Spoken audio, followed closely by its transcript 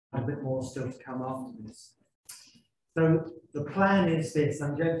a bit more still to come after this. So the plan is this: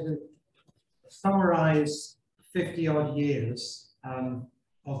 I'm going to summarise 50-odd years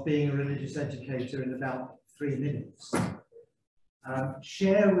of being a religious educator in about 3 minutes.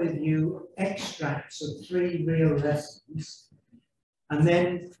 Share with you extracts of 3 real lessons, and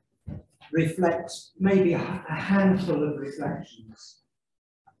then reflect maybe a handful of reflections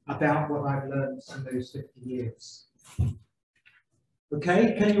about what I've learned in those 50 years.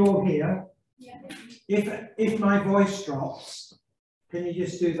 Okay, can you all hear? Yeah. If my voice drops, can you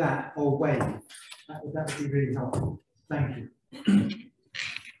just do that or wave? That would be really helpful. Thank you.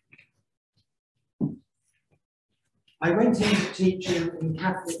 I went into teaching in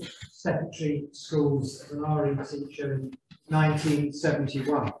Catholic secondary schools as an RE teacher in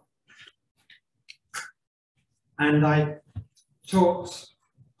 1971. And I taught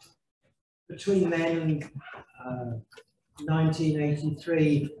between then and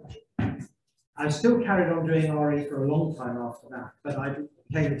 1983. I still carried on doing RE for a long time after that, but I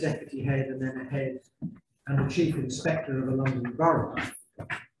became a deputy head and then a head and a chief inspector of a London borough.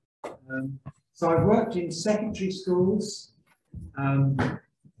 So I've worked in secondary schools,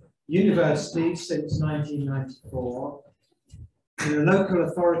 universities since 1994, in a local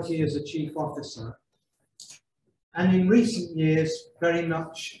authority as a chief officer, and in recent years very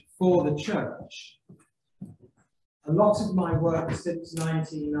much for the church. A lot of my work since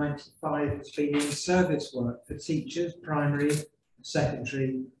 1995 has been in service work for teachers, primary,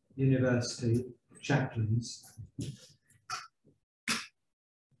 secondary, university, chaplains.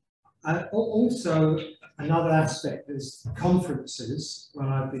 Also, another aspect is conferences, when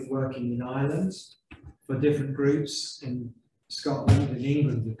I've been working in Ireland for different groups in Scotland, in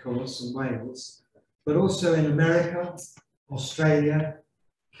England, of course, and Wales, but also in America, Australia,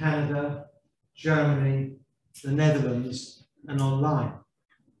 Canada, Germany, the Netherlands, and online.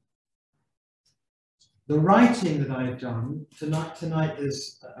 The writing that I've done, tonight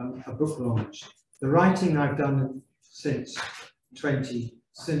is a book launch. The writing I've done since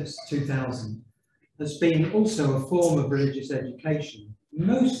 2000 has been also a form of religious education,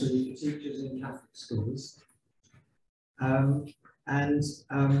 mostly for teachers in Catholic schools.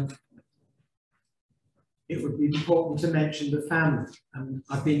 It would be important to mention the family.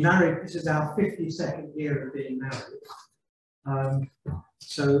 I've been married, this is our 52nd year of being married.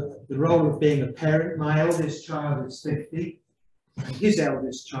 So the role of being a parent, my eldest child is 50, and his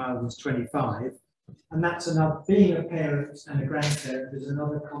eldest child is 25. And that's another, being a parent and a grandparent is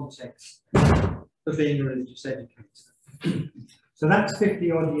another context for being a religious educator. So that's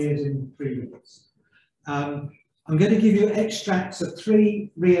 50-odd years in 3 minutes. I'm going to give you extracts of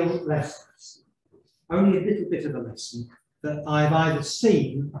 3 real lessons. Only a little bit of a lesson that I've either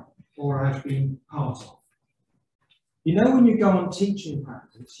seen or I've been part of. You know, when you go on teaching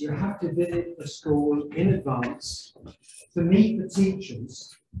practice, you have to visit the school in advance to meet the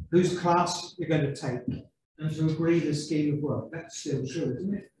teachers whose class you're going to take and to agree the scheme of work. That's still true,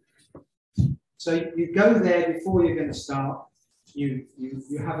 isn't it? So you go there before you're going to start. You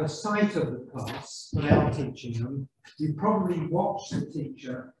have a sight of the class without teaching them. You probably watch the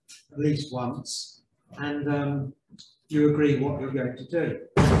teacher at least once, and you agree what you're going to do.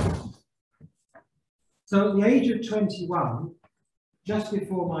 So at the age of 21, just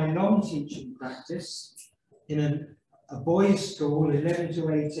before my non-teaching practice, in a boys' school, 11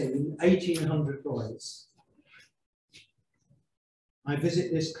 to 18, 1,800 boys, I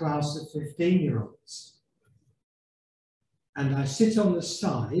visit this class of 15-year-olds. And I sit on the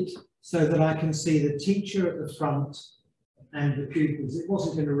side so that I can see the teacher at the front and the pupils. It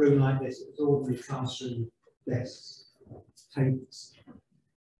wasn't in a room like this, it was ordinary classroom desks, tables.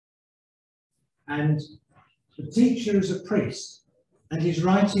 And the teacher is a priest, and he's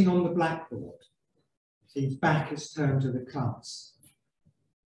writing on the blackboard. His back is turned to the class.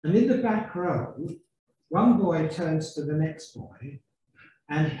 And in the back row, one boy turns to the next boy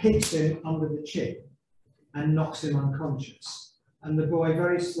and hits him under the chin and knocks him unconscious. And the boy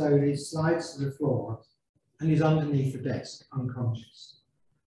very slowly slides to the floor and he's underneath the desk, unconscious.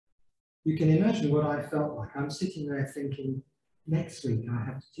 You can imagine what I felt like. I'm sitting there thinking, next week I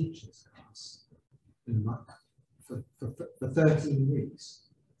have to teach this class for 13 weeks.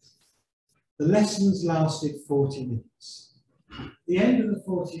 The lessons lasted 40 minutes. At the end of the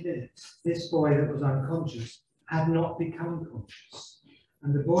 40 minutes, this boy that was unconscious had not become conscious.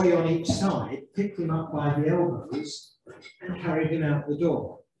 And the boy on each side picked him up by the elbows and carried him out the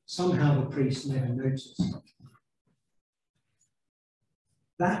door. Somehow the priest never noticed.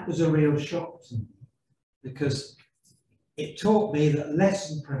 That was a real shock to me, because it taught me that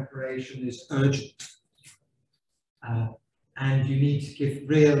lesson preparation is urgent. and you need to give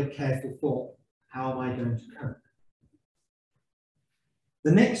real careful thought, how am I going to cope?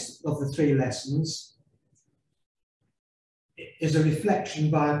 The next of the 3 lessons is a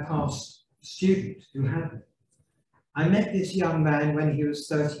reflection by a past student who had me. I met this young man when he was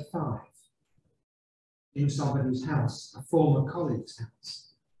 35 in somebody's house, a former colleague's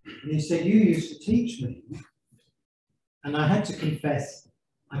house. And he said, you used to teach me. And I had to confess,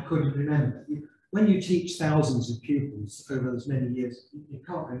 I couldn't remember. When you teach thousands of pupils over as many years, you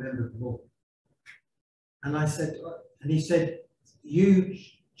can't remember them all. And I said, and he said, you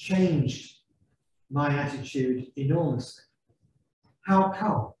changed my attitude enormously. How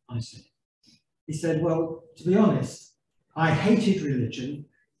come? I said. He said, well, to be honest, I hated religion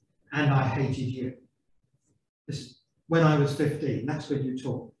and I hated you. This, when I was 15, that's when you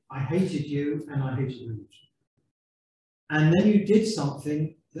taught. I hated you and I hated religion. And then you did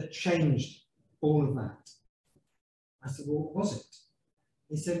something that changed all of that. I said, well, what was it?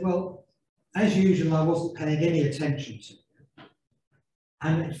 He said, well, as usual, I wasn't paying any attention to you.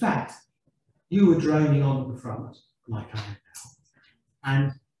 And in fact, you were droning on at the front, like I am now.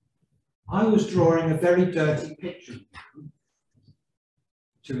 And I was drawing a very dirty picture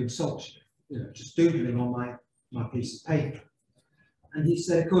to insult you, just doodling on my piece of paper. And he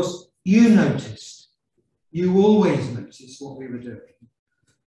said, of course, you noticed. You always noticed what we were doing.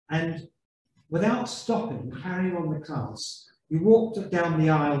 And without stopping, carrying on the class, we walked down the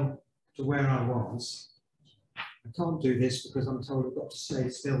aisle to where I was. I can't do this because I'm told I've got to stay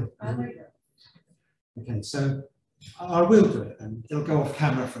still. Okay, so I will do it and it'll go off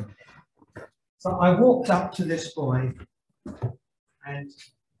camera from here. So I walked up to this boy and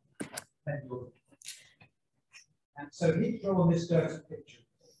so he'd drawn this dirty picture.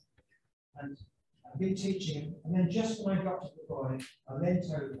 And I've been teaching him, and then just when I got to the boy, I leant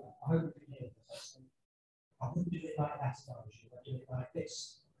over. I hope you can hear this. I wouldn't do it like that if I was you. I'd do it like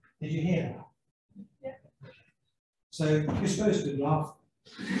this. Did you hear that? Yeah. So you're supposed to laugh.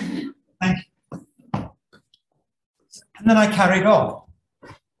 Thank you. And then I carried on.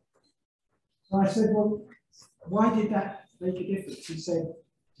 So I said, well, why did that make a difference? He said,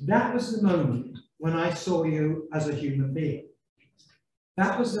 that was the moment when I saw you as a human being.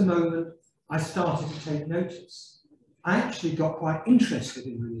 That was the moment I started to take notice. I actually got quite interested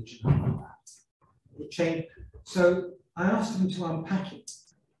in religion after that. It changed. So I asked him to unpack it.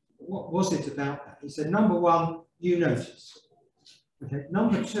 What was it about that? He said, number one, you noticed. Okay.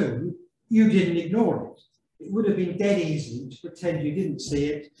 Number two, you didn't ignore it. It would have been dead easy to pretend you didn't see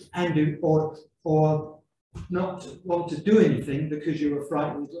it and do, or not want to do anything because you were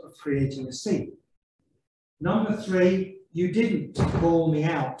frightened of creating a scene. Number three, you didn't call me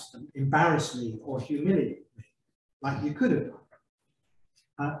out and embarrass me or humiliate me like you could have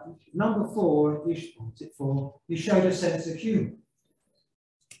done. Number four, you showed a sense of humour.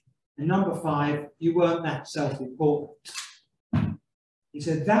 And number five, you weren't that self-important. He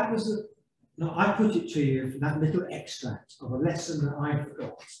said that was no, I put it to you from that little extract of a lesson that I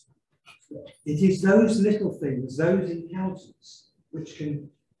forgot. It is those little things, those encounters, which can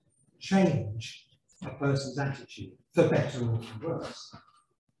change a person's attitude, for better or for worse.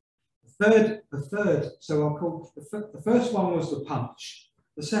 The third, so I'll call the first one was the punch.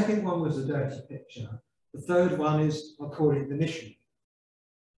 The second one was the dirty picture. The third one is, I'll call it the mission.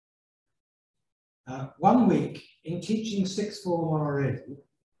 1 week in teaching sixth form already,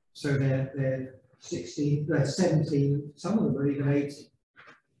 so they're 16, they're 17, some of them are even 18.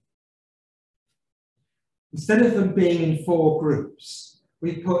 Instead of them being in 4 groups,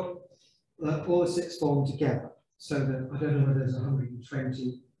 we put all the sixth form together. So that, I don't know whether there's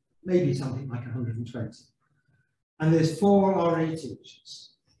 120, maybe something like 120. And there's 4 RE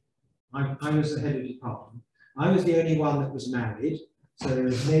teachers. I was the head of department. I was the only one that was married. So there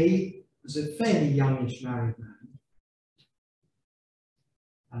was me, was a fairly youngish married man.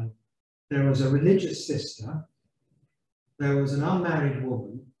 There was a religious sister, there was an unmarried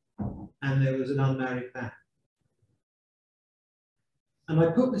woman, and there was an unmarried man. And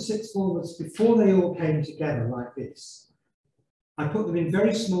I put the sixth formers, before they all came together like this, I put them in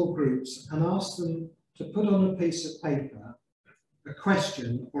very small groups and asked them to put on a piece of paper a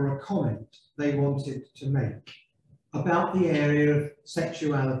question or a comment they wanted to make about the area of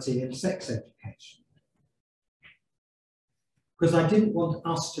sexuality and sex education. Because I didn't want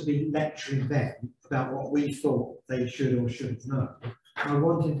us to be lecturing them about what we thought they should or shouldn't know. I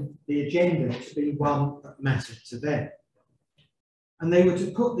wanted the agenda to be one that mattered to them. And they were to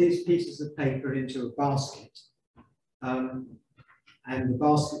put these pieces of paper into a basket. And the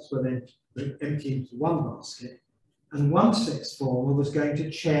baskets were then emptied into one basket. And one sixth former was going to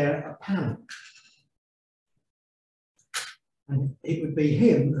chair a panel. And it would be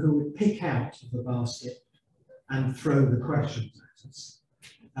him who would pick out the basket and throw the questions at us.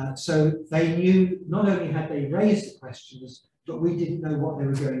 So they knew, not only had they raised the questions, but we didn't know what they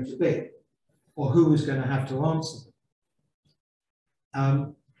were going to be or who was going to have to answer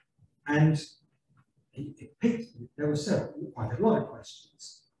them. And it picked, there were quite a lot of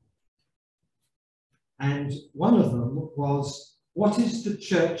questions. And one of them was, what is the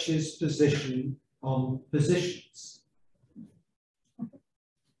church's position on positions?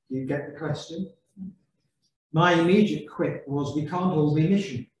 Do you get the question? My immediate quip was, we can't all be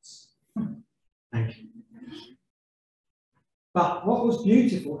missionaries. Thank you. But what was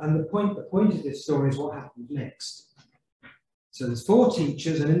beautiful, and the point of this story is what happened next. So there's 4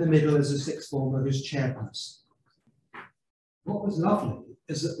 teachers, and in the middle is a sixth former who's chairperson. What was lovely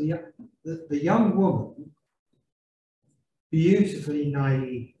is that the young woman, beautifully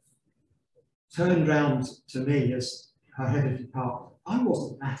naive, turned round to me as her head of department. I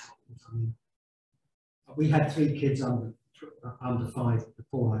wasn't that old. I mean, we had 3 kids under 5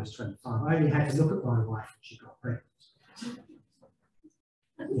 before I was 25. I only had to look at my wife when she got pregnant.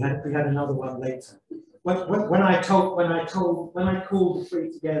 We had another one later. When I called the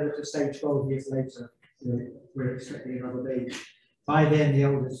 3 together to say 12 years later, you know, we're expecting another baby. By then, the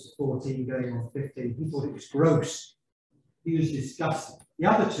oldest was 14, going on 15. He thought it was gross. He was disgusted. The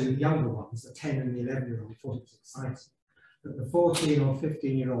other 2 younger ones, the 10 and the 11-year-old, thought it was exciting. But the 14 or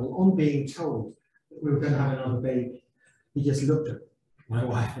 15-year-old, on being told that we were going to have another baby, he just looked at my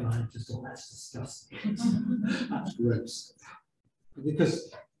wife and I just thought, that's disgusting. That's gross.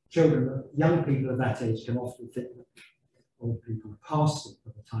 Because children, young people of that age can often think that old people are past it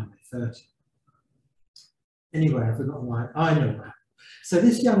by the time they're 30. Anyway, I've forgotten why. I know that. So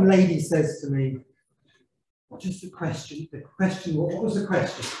this young lady says to me, what is the question? What was the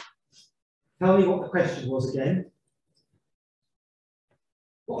question? Tell me what the question was again.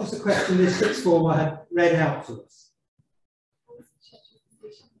 What was the question this sixth former had read out to us?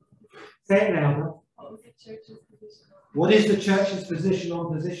 Say it louder. What is the church's position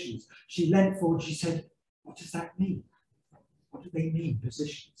on positions? She leant forward, she said, what does that mean? What do they mean,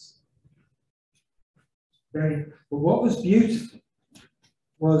 positions? But what was beautiful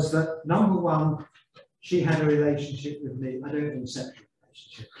was that, number one, she had a relationship with me. I don't mean sexual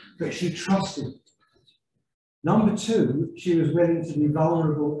relationship, but she trusted me. Number two, she was willing to be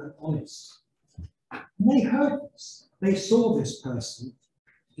vulnerable and honest. And they heard this. They saw this person,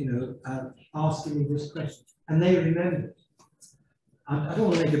 you know, asking me this question, and they remembered. I don't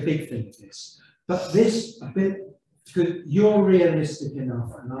want to make a big thing of this, but this a bit, because you're realistic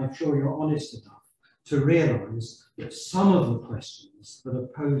enough, and I'm sure you're honest enough to realise that some of the questions that are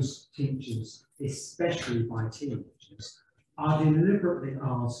posed to teachers, especially by teenagers, are deliberately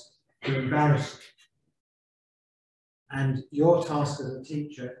asked to embarrass them. And your task as a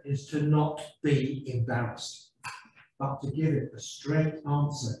teacher is to not be embarrassed, but to give it a straight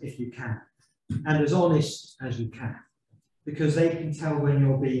answer if you can, and as honest as you can, because they can tell when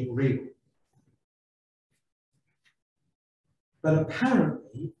you're being real. But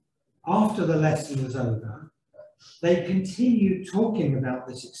apparently, after the lesson was over, they continued talking about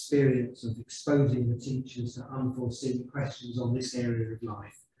this experience of exposing the teachers to unforeseen questions on this area of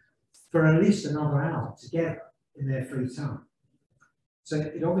life for at least another hour together in their free time. So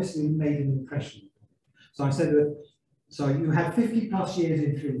it obviously made an impression. So I said that, so you had 50 plus years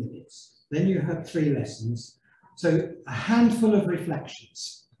in 3 minutes, then you had 3 lessons, so a handful of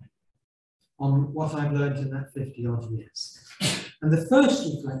reflections on what I've learned in that 50 odd years. And the first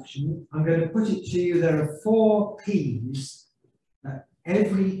reflection, I'm going to put it to you, there are 4 P's that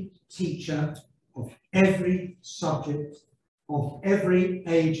every teacher of every subject, of every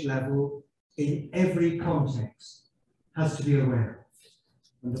age level, in every context, has to be aware of.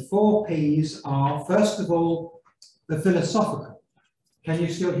 And the 4 P's are, first of all, the philosophical. Can you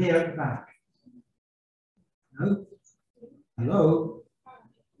still hear at the back? No? Hello?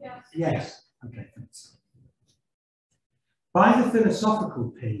 Yes. Yes. Okay, thanks. By the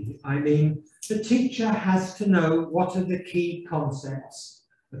philosophical P, I mean the teacher has to know what are the key concepts,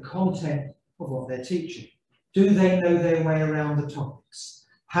 the content of what they're teaching. Do they know their way around the topics?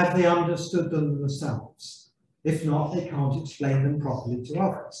 Have they understood them themselves? If not, they can't explain them properly to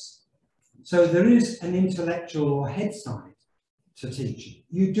others. So there is an intellectual or head side to teaching.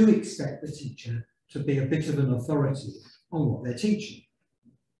 You do expect the teacher to be a bit of an authority on what they're teaching.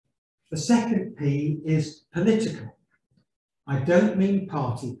 The second P is political. I don't mean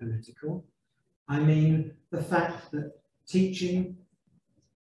party political. I mean the fact that teaching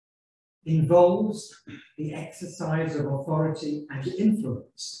involves the exercise of authority and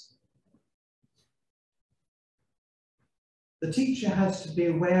influence. the teacher has to be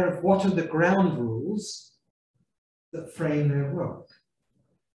aware of what are the ground rules that frame their work.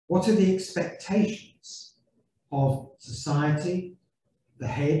 What are the expectations of society, the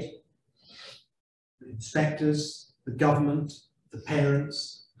head, the inspectors, the government, the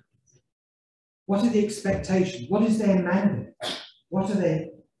parents? What are the expectations? What is their mandate? What are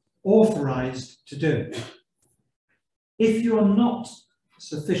they authorized to do? If you're not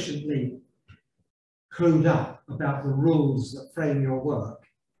sufficiently clued up about the rules that frame your work,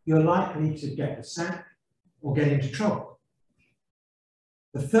 you're likely to get a sack or get into trouble.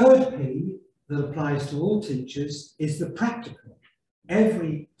 The third P that applies to all teachers is the practical.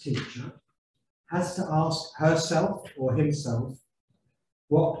 Every teacher has to ask herself or himself,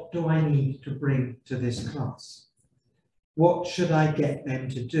 what do I need to bring to this class? What should I get them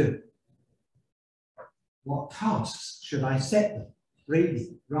to do? What tasks should I set them?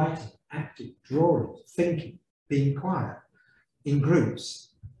 Reading, writing, acting, drawing, thinking, being quiet, in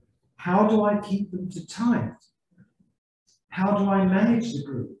groups. How do I keep them to time? How do I manage the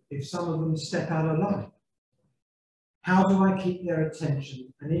group if some of them step out of line? How do I keep their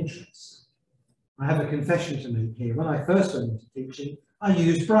attention and interest? I have a confession to make here. When I first went into teaching, I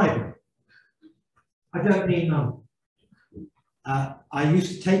used bribery. I don't need money. I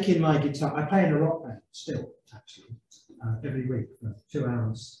used to take in my guitar. I play in a rock band still, actually, every week for 2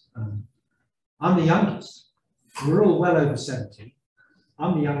 hours. I'm the youngest. We're all well over 70.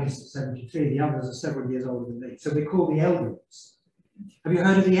 I'm the youngest at 73. The others are several years older than me. So we're called the Elders. Have you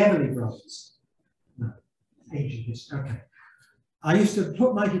heard of the Everly Brothers? No. Ancient history. Okay. I used to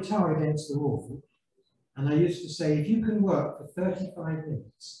put my guitar against the wall, and I used to say, if you can work for 35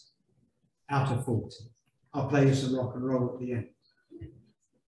 minutes out of 40, I'll play you some rock and roll at the end.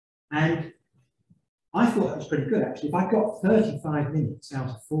 And I thought that was pretty good, actually. If I got 35 minutes out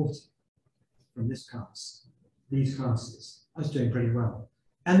of 40 from this class, these classes, I was doing pretty well.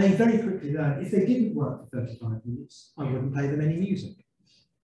 And they very quickly learned, if they didn't work for 35 minutes, I wouldn't play them any music.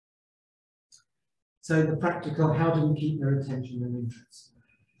 So the practical, how do we keep their attention and interest?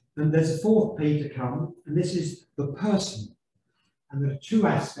 And there's a fourth P to come, and this is the personal. And there are two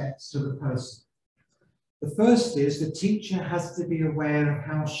aspects to the person. The first is the teacher has to be aware of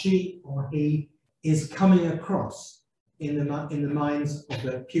how she or he is coming across in the minds of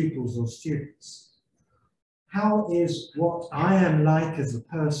their pupils or students. How is what I am like as a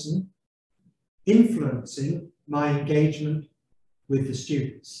person influencing my engagement with the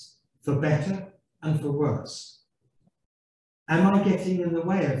students, for better and for worse? Am I getting in the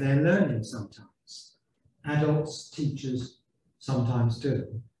way of their learning sometimes? Adults, teachers sometimes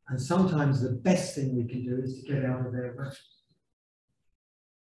do. And sometimes the best thing we can do is to get out of their way.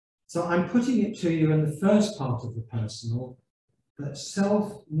 So I'm putting it to you in the first part of the personal that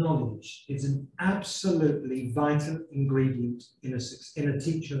self-knowledge is an absolutely vital ingredient in a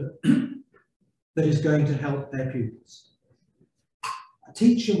teacher that is going to help their pupils. A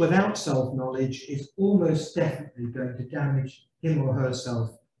teacher without self-knowledge is almost definitely going to damage him or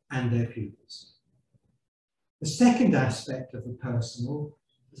herself and their pupils. The second aspect of the personal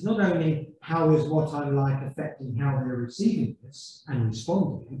is not only how is what I like affecting how they're receiving this and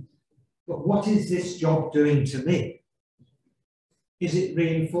responding, but what is this job doing to me? Is it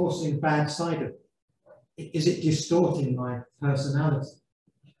reinforcing bad side of me? Is it distorting my personality?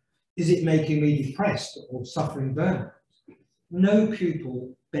 Is it making me depressed or suffering burnout? No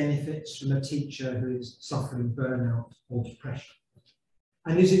pupil benefits from a teacher who is suffering burnout or depression.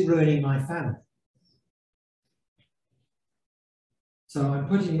 And is it ruining my family? So I'm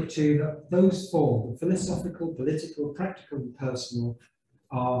putting it to you that those four, the philosophical, political, practical, and personal,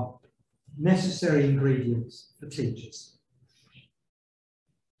 are necessary ingredients for teachers.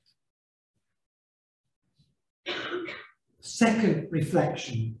 Second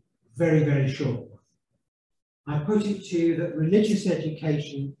reflection, very, very short one. I put it to you that religious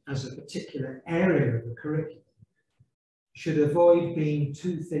education as a particular area of the curriculum should avoid being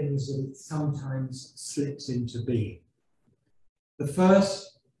two things that it sometimes slips into being. The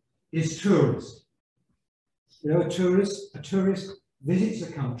first is tourism. You know, a tourist visits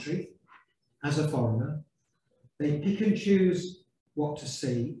a country as a foreigner. They pick and choose what to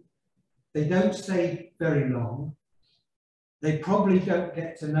see. They don't stay very long. They probably don't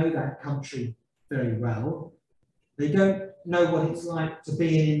get to know that country very well. They don't know what it's like to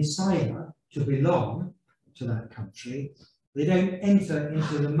be an insider, to belong to that country. They don't enter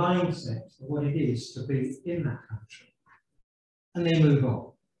into the mindset of what it is to be in that country. And they move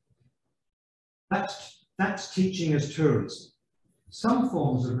on. That's teaching as tourism. Some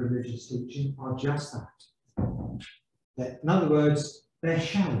forms of religious teaching are just that. In other words, they're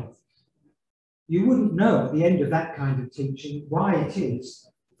shallow. you wouldn't know at the end of that kind of teaching why it is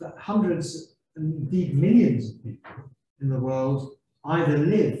that hundreds and indeed millions of people in the world either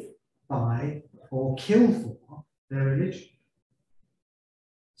live by or kill for their religion.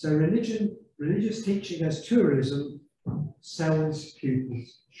 So religious teaching as tourism sells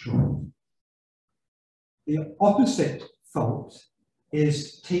pupils short. The opposite fault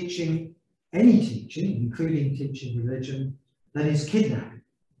is teaching, any teaching, including teaching religion, that is kidnapping.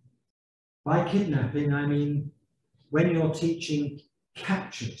 By kidnapping, I mean when you're teaching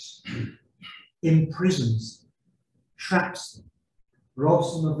captures, imprisons them, traps them,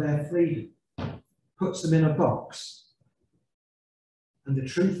 robs them of their freedom, puts them in a box. And the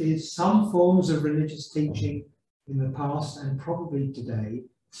truth is, some forms of religious teaching in the past and probably today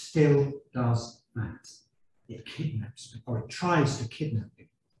still does that. It kidnaps, or it tries to kidnap you.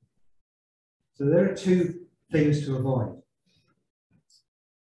 So there are two things to avoid.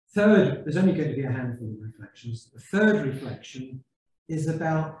 Third, there's only going to be a handful of reflections. The third reflection is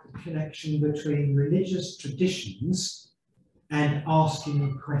about the connection between religious traditions and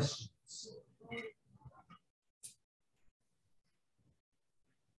asking questions.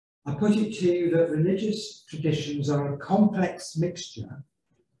 I put it to you that religious traditions are a complex mixture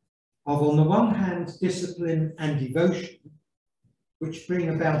of, on the one hand, discipline and devotion, which bring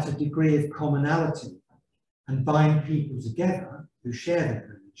about a degree of commonality and bind people together who share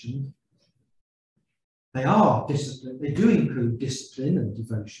their religion. They are discipline, they do include discipline and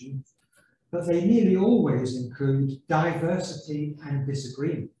devotion, but they nearly always include diversity and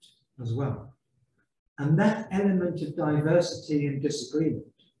disagreement as well. And that element of diversity and disagreement,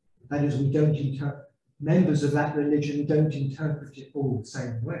 that is, members of that religion don't interpret it all the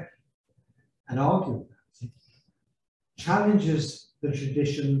same way and argue about it, challenges the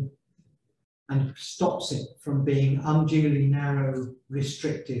tradition and stops it from being unduly narrow,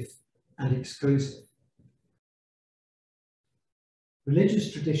 restrictive, and exclusive.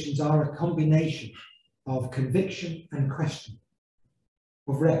 Religious traditions are a combination of conviction and question,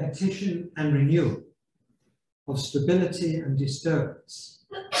 of repetition and renewal, of stability and disturbance.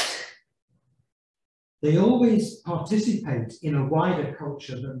 They always participate in a wider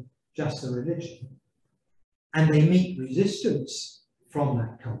culture than just a religion, and they meet resistance from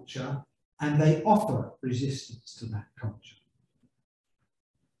that culture, and they offer resistance to that culture.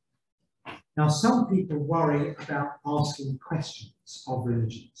 Now, some people worry about asking questions of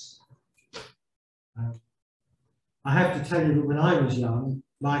religions. I have to tell you that when I was young,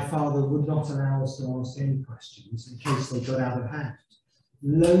 my father would not allow us to ask any questions in case they got out of hand.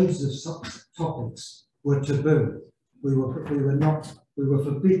 Loads of topics were taboo. We were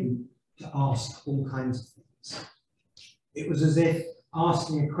forbidden to ask all kinds of things. It was as if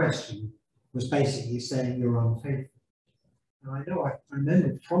asking a question was basically saying you're unfaithful. And I know I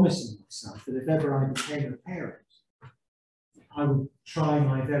remember promising myself that if ever I became a parent, I would try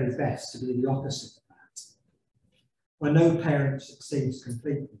my very best to be the opposite of that. Well, no parent succeeds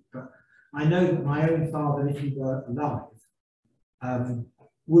completely, but I know that my own father, if he were alive,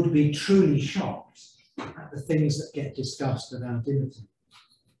 would be truly shocked at the things that get discussed at our dinner table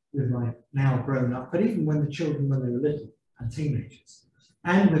with my now grown up, but even when the children, when they were little and teenagers,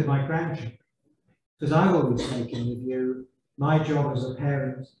 and with my grandchildren. Because I've always taken the view, my job as a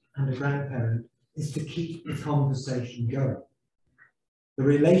parent and a grandparent is to keep the conversation going. The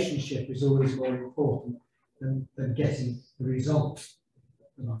relationship is always more important than getting the result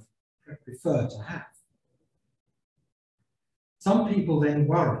that I prefer to have. Some people then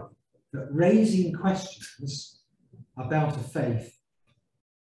worry that raising questions about a faith,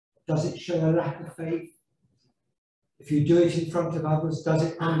 does it show a lack of faith? If you do it in front of others, does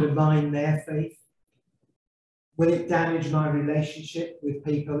it undermine their faith? Will it damage my relationship with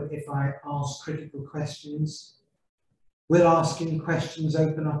people if I ask critical questions? Will asking questions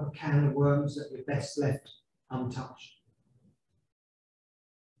open up a can of worms that are best left untouched?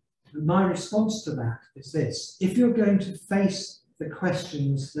 And my response to that is this: if you're going to face the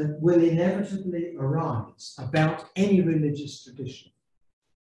questions that will inevitably arise about any religious tradition,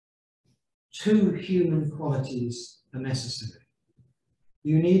 two human qualities are necessary.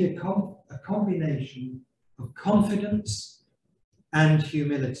 You need a combination of confidence and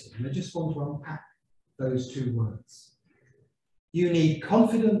humility. And I just want to unpack those two words. You need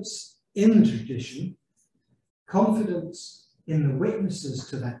confidence in the tradition, confidence in the witnesses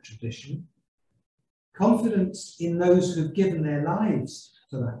to that tradition, confidence in those who've given their lives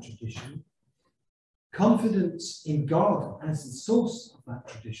to that tradition, confidence in God as the source of that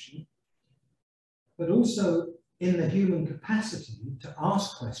tradition, but also in the human capacity to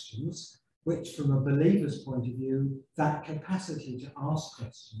ask questions, which from a believer's point of view, that capacity to ask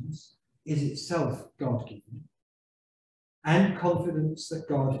questions is itself God-given, and confidence that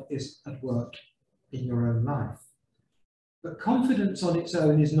God is at work in your own life. But confidence on its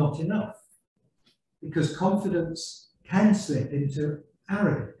own is not enough, because confidence can slip into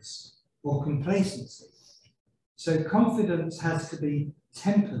arrogance or complacency. So confidence has to be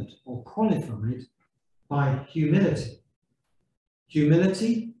tempered or qualified by humility.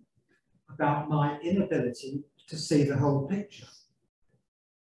 Humility about my inability to see the whole picture.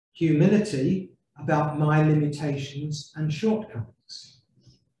 Humility about my limitations and shortcomings.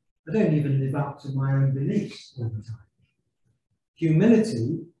 I don't even live up to my own beliefs all the time.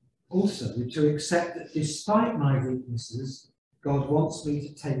 Humility also to accept that despite my weaknesses, God wants me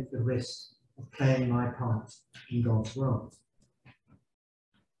to take the risk of playing my part in God's world.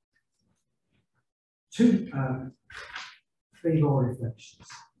 Three more reflections.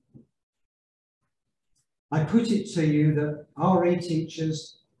 I put it to you that RE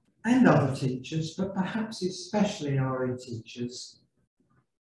teachers and other teachers, but perhaps especially RE teachers,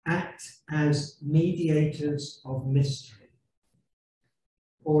 act as mediators of mystery,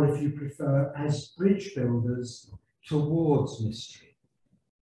 or if you prefer, as bridge builders towards mystery.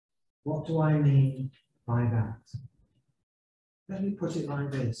 What do I mean by that? Let me put it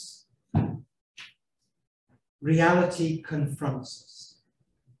like this. Reality confronts us.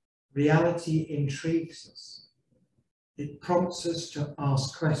 Reality intrigues us. It prompts us to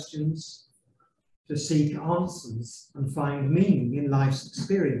ask questions, to seek answers and find meaning in life's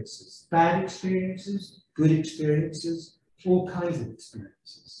experiences. Bad experiences, good experiences, all kinds of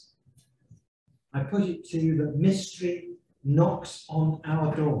experiences. I put it to you that mystery knocks on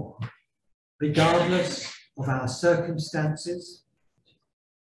our door, regardless of our circumstances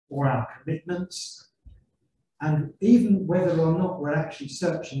or our commitments, and even whether or not we're actually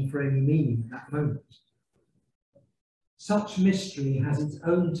searching for any meaning at that moment. Such mystery has its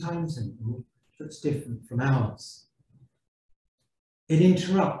own timetable that's different from ours. It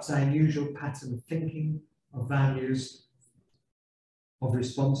interrupts our usual pattern of thinking, of values, of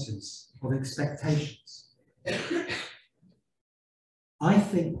responses, of expectations. I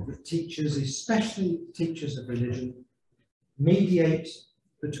think that teachers, especially teachers of religion, mediate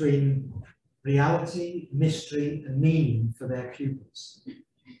between reality, mystery, and meaning for their pupils.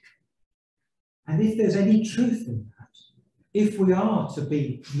 And if there's any truth in that, if we are to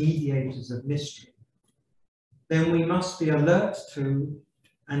be mediators of mystery, then we must be alert to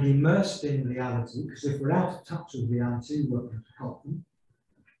and immersed in reality, because if we're out of touch with reality, we won't have to help them.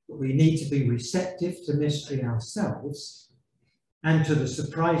 But we need to be receptive to mystery ourselves and to the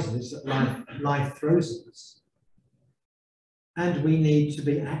surprises that life throws at us. And we need to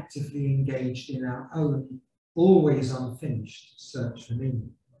be actively engaged in our own, always unfinished search for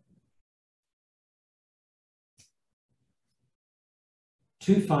meaning.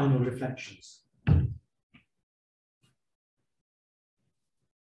 Two final reflections.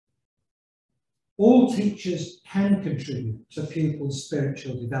 All teachers can contribute to pupils'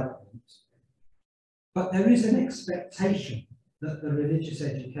 spiritual development, but there is an expectation that the religious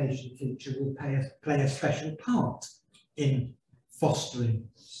education teacher will play a special part in fostering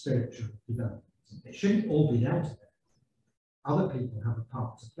spiritual development. It shouldn't all be down to them. Other people have a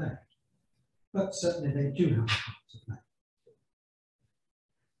part to play, but certainly they do have a part to play.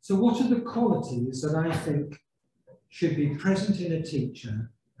 So what are the qualities that I think should be present in a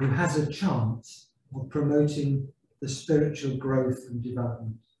teacher who has a chance of promoting the spiritual growth and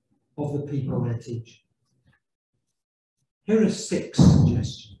development of the people they're teaching? Here are 6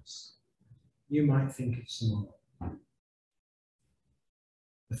 suggestions. You might think of some more.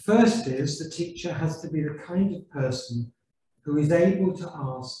 The first is the teacher has to be the kind of person who is able to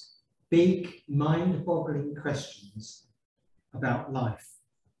ask big, mind-boggling questions about life,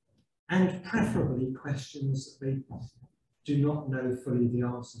 and preferably questions that they do not know fully the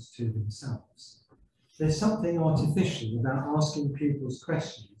answers to themselves. There's something artificial about asking pupils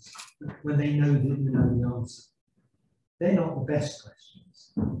questions when they know the answer. They're not the best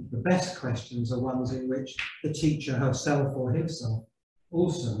questions. The best questions are ones in which the teacher herself or himself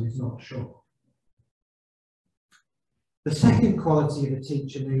also is not sure. The second quality the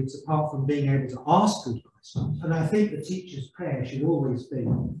teacher needs, apart from being able to ask good questions, and I think the teacher's prayer should always be,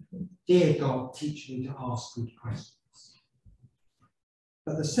 "Dear God, teach me to ask good questions."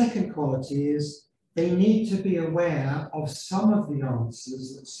 But the second quality is they need to be aware of some of the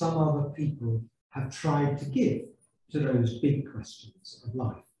answers that some other people have tried to give to those big questions of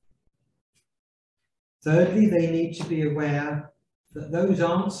life. Thirdly, they need to be aware that those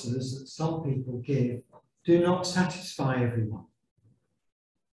answers that some people give do not satisfy everyone.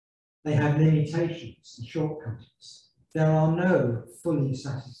 They have limitations and shortcomings. there are no fully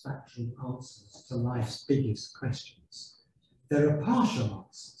satisfactory answers to life's biggest questions. There are partial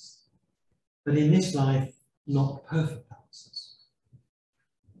answers, but in this life, not perfect answers.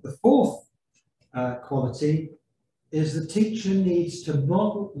 The fourth quality is the teacher needs to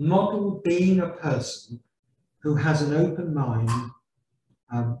model being a person who has an open mind,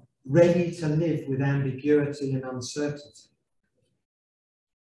 ready to live with ambiguity and uncertainty.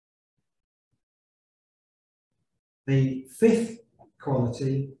 The fifth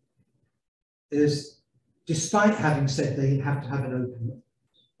quality is, despite having said they have to have an open,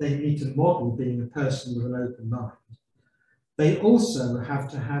 they need to model being a person with an open mind, they also have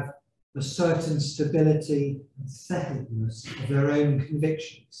to have a certain stability and settledness of their own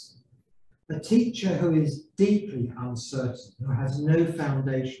convictions. A teacher who is deeply uncertain, who has no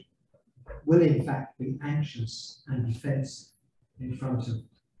foundation, will in fact be anxious and defensive in front of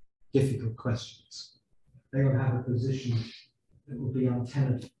difficult questions. They will have a position that will be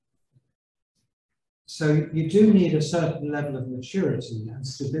untenable. So you do need a certain level of maturity and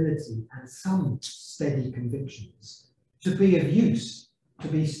stability and some steady convictions to be of use, to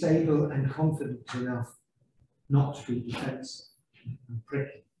be stable and confident enough not to be defensive and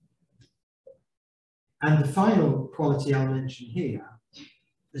prickly. And the final quality I'll mention here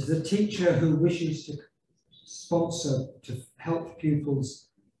is the teacher who wishes to sponsor, to help pupils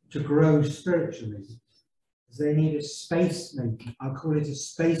to grow spiritually. They need a space making, I'll call it a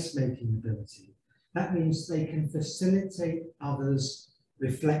space making ability. That means they can facilitate others'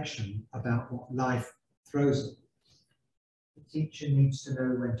 reflection about what life throws them. The teacher needs to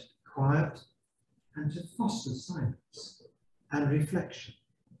know when to be quiet and to foster silence and reflection.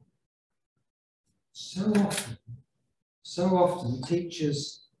 So often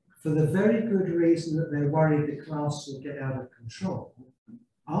teachers, for the very good reason that they're worried the class will get out of control,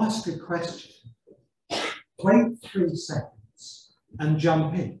 ask a question, wait 3 seconds and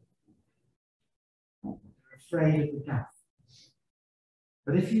jump in. They're afraid of the gap.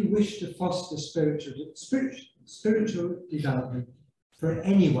 But if you wish to foster spiritual development for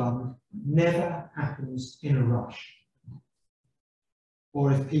anyone, never happens in a rush.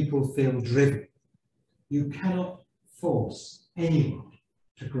 Or if people feel driven. You cannot force anyone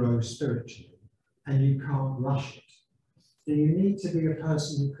to grow spiritually, and you can't rush it. So you need to be a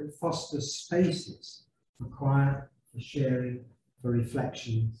person who can foster spaces for quiet, for sharing, for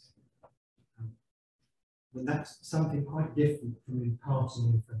reflection. But that's something quite different from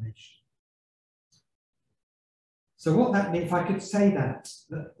imparting information. So what that means, if I could say that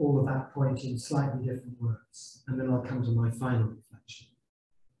all of that point in slightly different words, and then I'll come to my final reflection.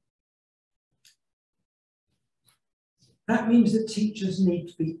 That means that teachers need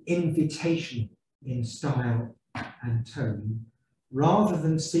to be invitational in style and tone, rather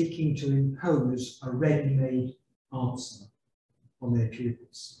than seeking to impose a ready-made answer on their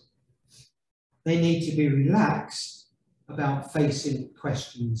pupils. They need to be relaxed about facing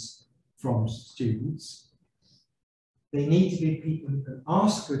questions from students. They need to be people who can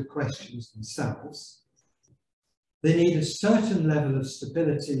ask good questions themselves. They need a certain level of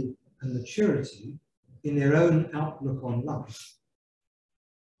stability and maturity in their own outlook on life.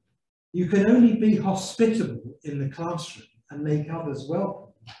 You can only be hospitable in the classroom and make others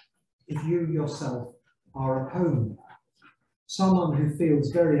welcome if you yourself are at home. Someone who feels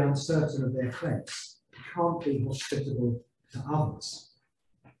very uncertain of their place can't be hospitable to others.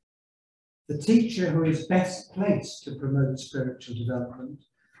 The teacher who is best placed to promote spiritual development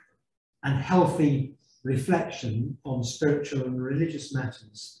and healthy reflection on spiritual and religious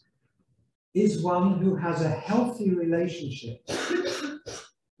matters is one who has a healthy relationship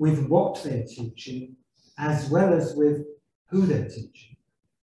with what they're teaching, as well as with who they're teaching.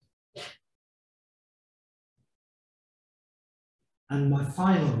 And my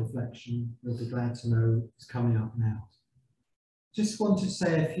final reflection, you'll be glad to know, is coming up now. Just want to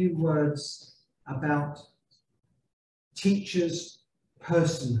say a few words about teachers'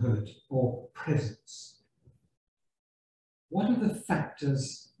 personhood or presence. What are the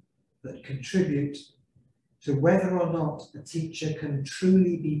factors that contribute to whether or not a teacher can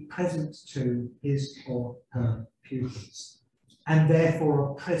truly be present to his or her pupils, and therefore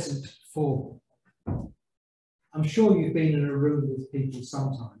are present for them? I'm sure you've been in a room with people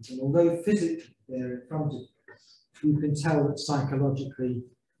sometimes, and although physically they're in front of you, you can tell that psychologically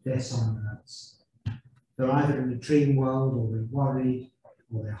they're somewhere else. They're either in a dream world, or they're worried,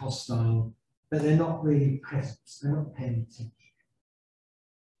 or they're hostile, but they're not really present. They're not paying attention.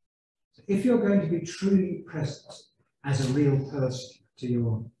 So if you're going to be truly present as a real person to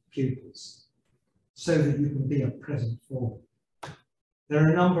your pupils, so that you can be a present for them, there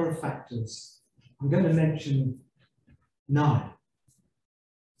are a number of factors. I'm going to mention 9.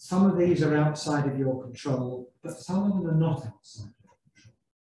 Some of these are outside of your control, but some of them are not outside of your control.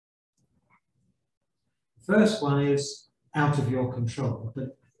 The first one is out of your control,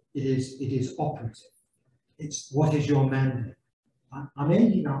 but it is operative. It's what is your mandate. I'm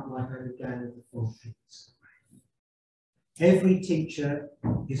ending up like I began with the 4 P's. Every teacher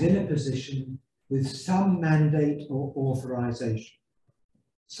is in a position with some mandate or authorization.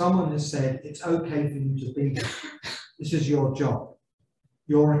 Someone has said, it's okay for you to be here. This is your job.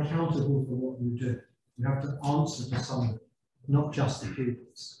 You're accountable for what you do. You have to answer to somebody, not just the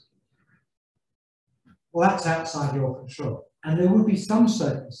pupils. Well, that's outside your control. And there will be some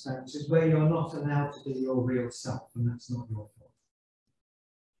circumstances where you're not allowed to be your real self, and that's not your fault.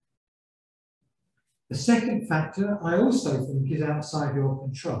 The second factor I also think is outside your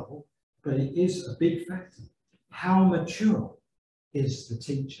control, but it is a big factor. How mature is the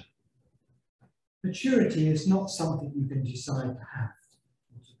teacher? Maturity is not something you can decide to have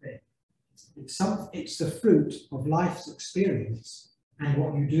or to be. It's the fruit of life's experience and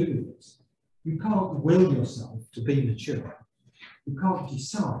what you do with it. You can't will yourself to be mature. You can't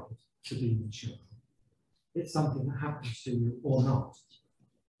decide to be mature. It's something that happens to you or not.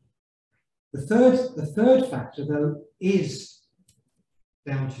 The third factor, though, is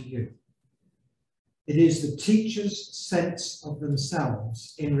down to you. It is the teacher's sense of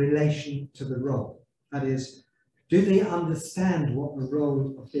themselves in relation to the role. That is, do they understand what the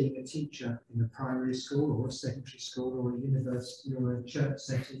role of being a teacher in a primary school or a secondary school or a university or a church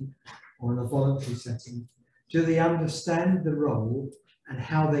setting or in a voluntary setting? Do they understand the role and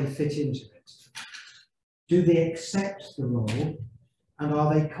how they fit into it? Do they accept the role and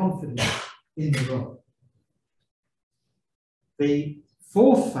are they confident in the role? The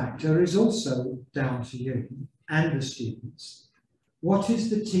fourth factor is also down to you and the students. What is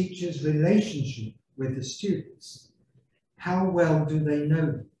the teacher's relationship with the students? How well do they know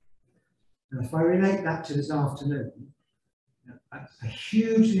them? And if I relate that to this afternoon, a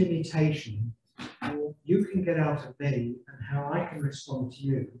huge limitation you can get out of me and how I can respond to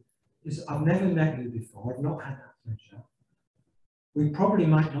you is I've never met you before, I've not had that pleasure. We probably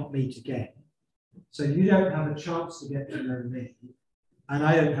might not meet again. So you don't have a chance to get to know me, and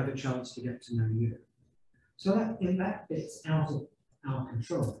I don't have a chance to get to know you. So that bit's out of our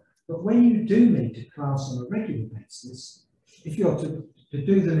control. But when you do meet a class on a regular basis, if you're to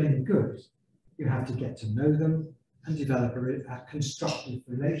do them any good, you have to get to know them and develop a constructive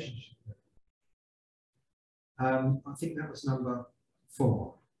relationship with them. I think that was number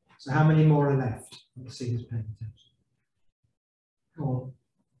 4. So how many more are left? Let's see who's paying attention. Come on.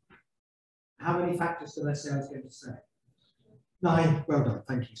 How many factors did I say I was going to say? 9. Well done,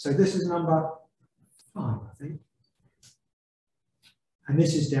 thank you. So this is number 5, I think. And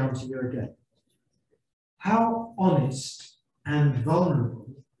this is down to you again. How honest and vulnerable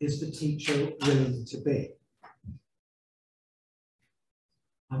is the teacher willing to be?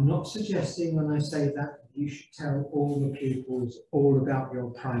 I'm not suggesting when I say that you should tell all the pupils all about your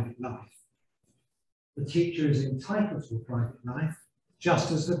private life. The teacher is entitled to a private life,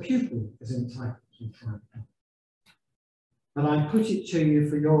 just as the pupil is entitled to a private life. But I put it to you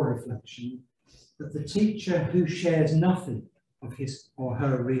for your reflection that the teacher who shares nothing of his or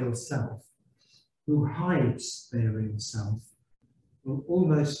her real self, who hides their real self, will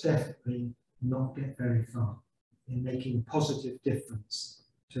almost definitely not get very far in making a positive difference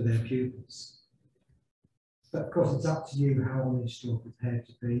to their pupils. But of course, it's up to you how honest you're prepared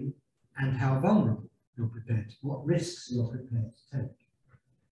to be and how vulnerable you're prepared to, what risks you're prepared to take.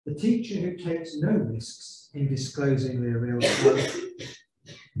 The teacher who takes no risks in disclosing their real self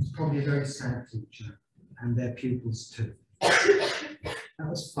is probably a very sad teacher, and their pupils too. That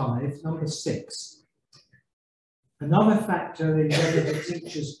was 5. Number 6. Another factor in whether the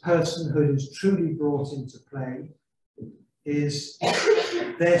teacher's personhood is truly brought into play is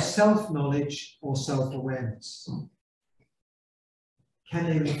their self-knowledge or self-awareness. Can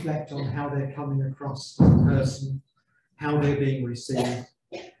they reflect on how they're coming across as a person, how they're being received,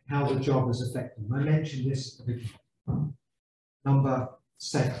 how the job has affected them? I mentioned this at the beginning. Number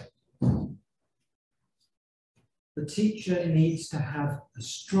 7. The teacher needs to have a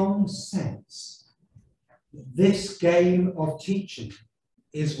strong sense that this game of teaching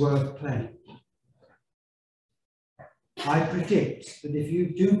is worth playing. I predict that if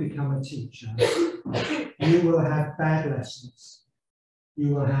you do become a teacher, you will have bad lessons,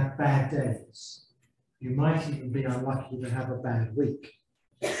 you will have bad days, you might even be unlucky to have a bad week.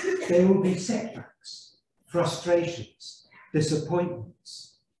 There will be setbacks, frustrations,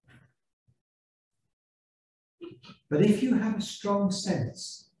 disappointments. But if you have a strong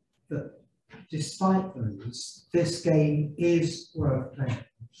sense that despite those, this game is worth playing.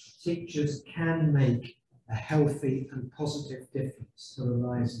 Teachers can make a healthy and positive difference to the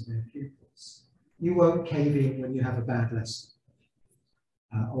lives of their pupils. You won't cave in when you have a bad lesson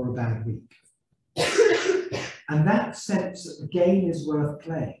or a bad week. And that sense that the game is worth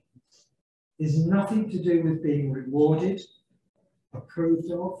playing is nothing to do with being rewarded,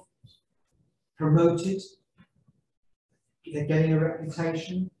 approved of, promoted, getting a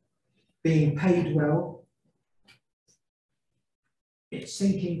reputation, being paid well. It's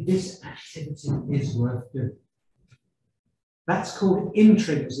thinking this activity is worth doing. That's called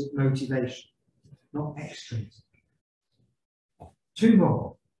intrinsic motivation, not extrinsic. Two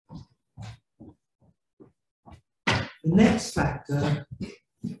more. The next factor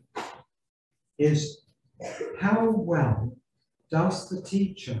is how well does the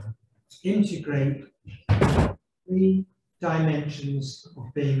teacher integrate three dimensions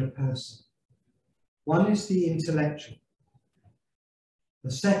of being a person. One is the intellectual.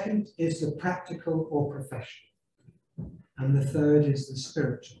 The second is the practical or professional. And the third is the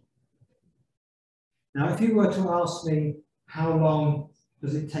spiritual. Now, if you were to ask me how long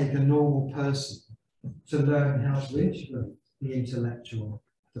does it take a normal person to learn how to integrate the intellectual,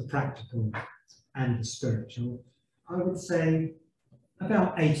 the practical, and the spiritual, I would say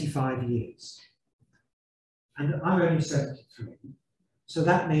about 85 years. And I'm only 73, so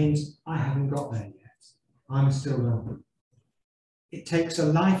that means I haven't got there yet. I'm still learning. It takes a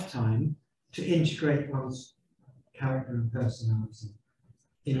lifetime to integrate one's character and personality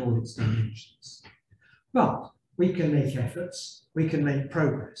in all its dimensions. But we can make efforts, we can make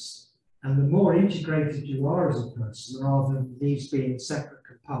progress, and the more integrated you are as a person, rather than these being separate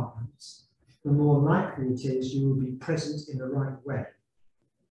compartments, the more likely it is you will be present in the right way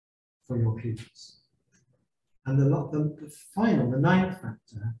for your pupils. And the ninth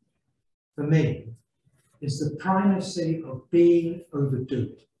factor, for me, is the primacy of being over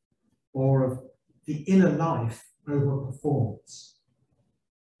doing, or of the inner life over performance.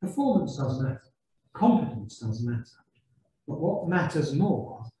 Performance does matter, competence does matter, but what matters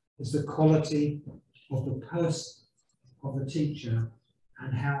more is the quality of the person, of the teacher,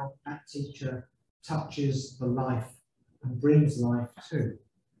 and how that teacher touches the life and brings life to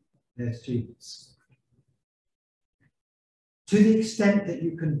their students. To the extent that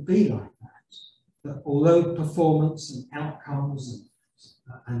you can be like that although performance and outcomes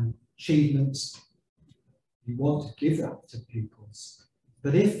and achievements, you want to give that to pupils,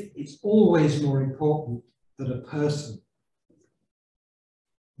 but if it's always more important that a person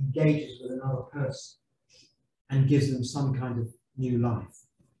engages with another person and gives them some kind of new life,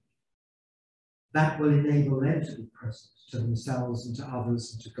 that will enable them to be present to themselves and to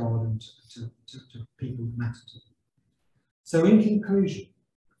others and to God and to people who matter to them. So in conclusion,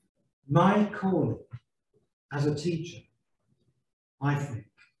 my calling as a teacher, I think,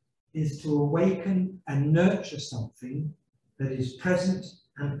 is to awaken and nurture something that is present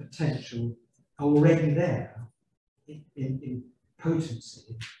and potential already there in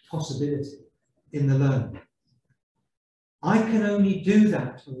potency, possibility in the learner. I can only do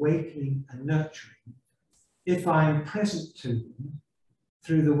that awakening and nurturing if I am present to them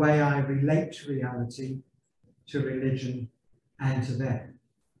through the way I relate to reality, to religion, and to them.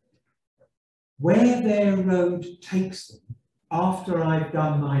 Where their road takes them after I've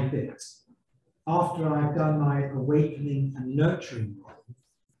done my bit, after I've done my awakening and nurturing role,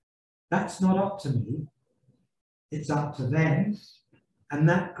 that's not up to me, it's up to them and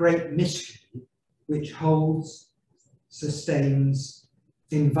that great mystery which holds, sustains,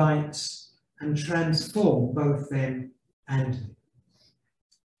 invites, and transforms both them and me.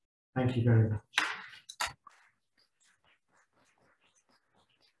 Thank you very much.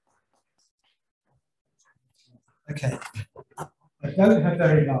 Okay, I don't have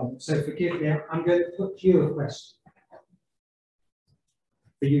very long, so forgive me. I'm going to put you a question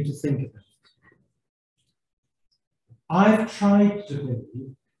for you to think about. I've tried to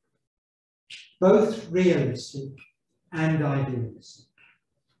be both realistic and idealistic.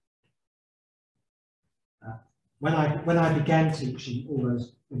 When I began teaching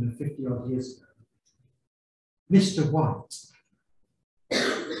almost 50-odd years ago, Mr. White,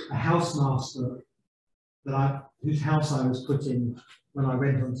 a housemaster whose house I was put in when I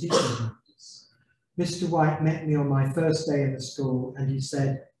went on teaching practice, Mr. White met me on my first day in the school and he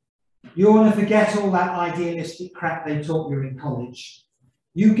said, "You want to forget all that idealistic crap they taught you in college.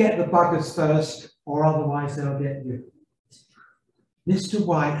 You get the buggers first, or otherwise they'll get you." Mr.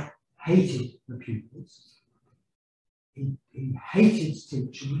 White hated the pupils. He hated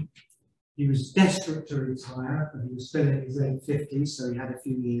teaching. He was desperate to retire, but he was still in his late 50s, so he had a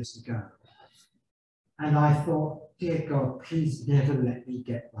few years to go. And I thought, dear God, please never let me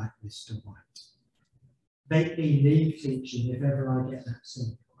get like Mr. White. Make me leave teaching if ever I get that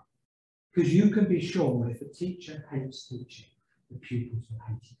simple. Because you can be sure if a teacher hates teaching, the pupils will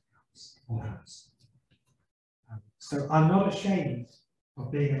hate it or hers. So I'm not ashamed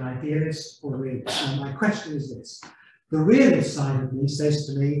of being an idealist or realist. And my question is this. The realist side of me says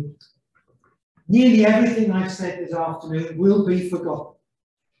to me, nearly everything I've said this afternoon will be forgotten.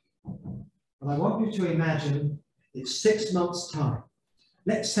 But I want you to imagine it's 6 months' time.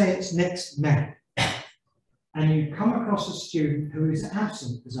 Let's say it's next May. And you come across a student who is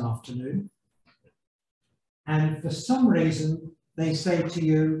absent this afternoon. And for some reason, they say to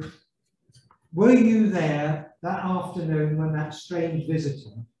you, were you there that afternoon when that strange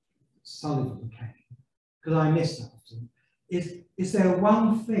visitor, Sullivan, came? Because I missed that afternoon. Is there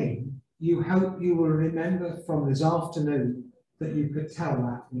one thing you hope you will remember from this afternoon that you could tell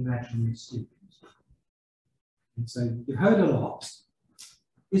that imaginary student? And so you've heard a lot.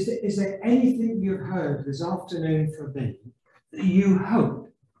 Is there anything you've heard this afternoon from me that you hope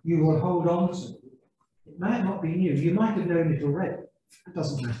you will hold on to? It might not be new. You might have known it already. It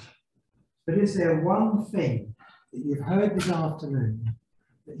doesn't matter. But is there one thing that you've heard this afternoon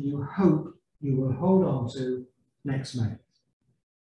that you hope you will hold on to next May?